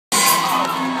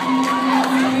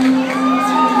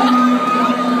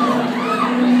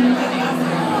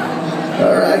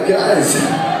Alright guys,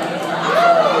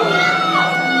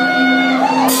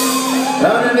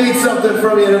 I'm gonna need something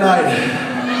from you tonight.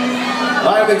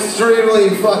 I'm extremely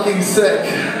fucking sick.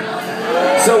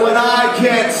 So when I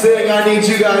can't sing, I need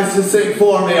you guys to sing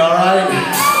for me, alright?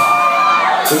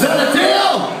 Is that a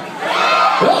deal?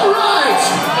 Alright!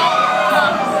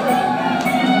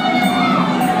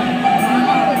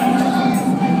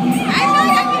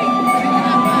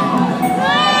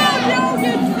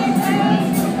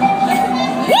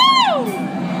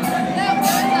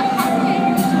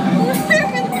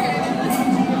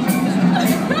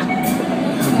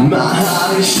 My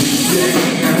heart is shooting.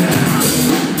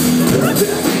 The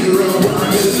hero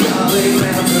one is calling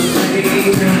out to me.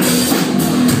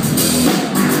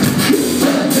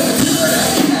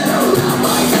 Get around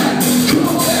my neck,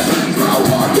 cold every I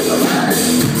walk in the bed.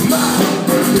 My hope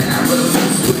was never to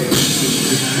switch,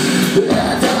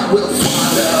 and I will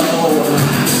swallow.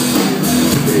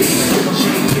 These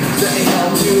guilty gifts, they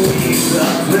help to ease the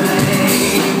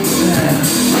pain.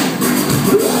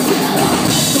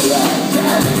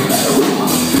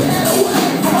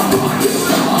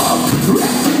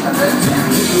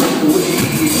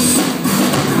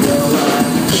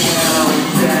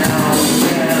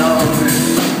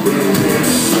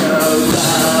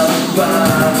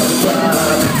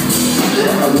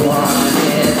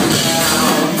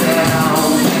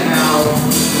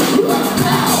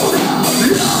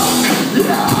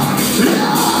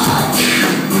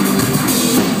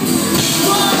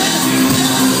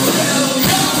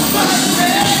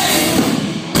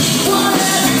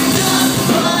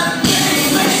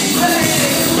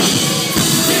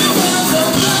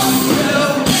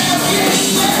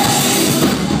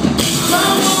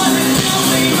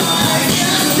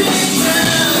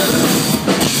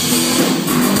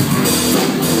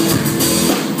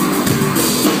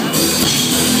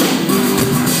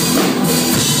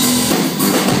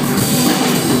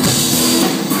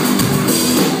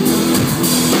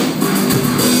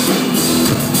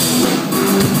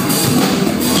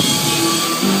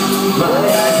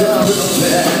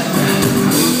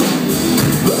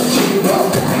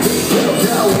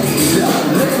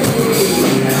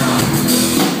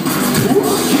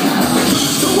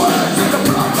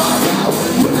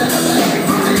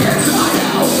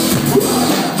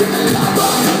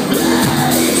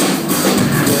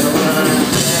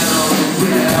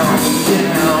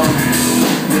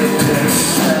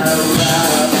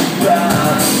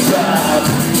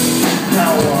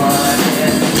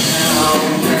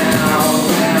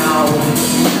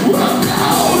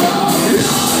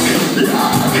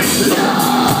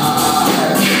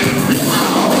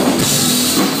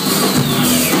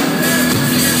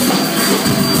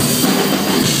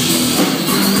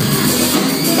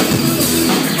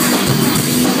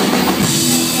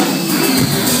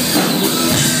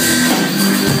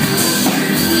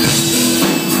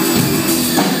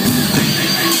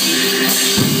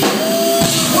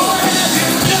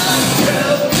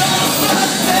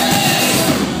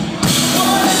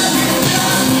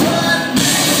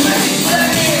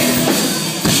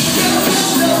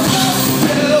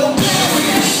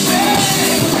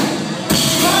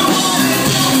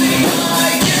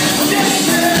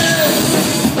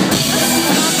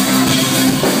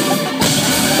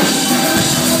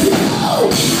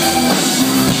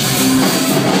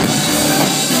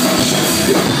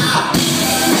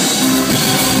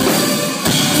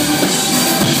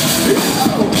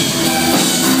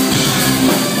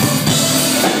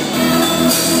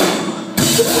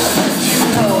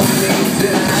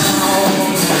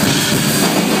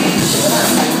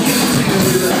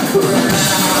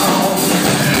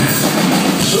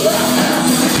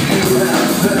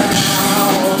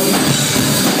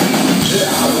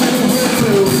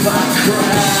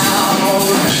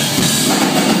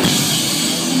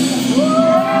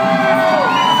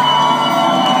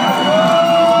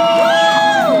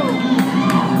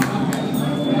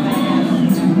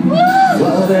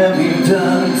 What have you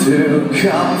done to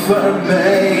comfort me?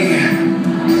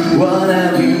 What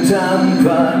have you done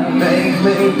but make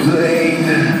me bleed?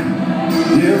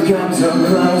 You've come so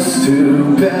close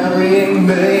to burying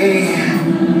me,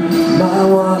 my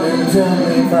one and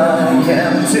only, my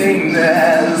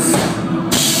emptiness.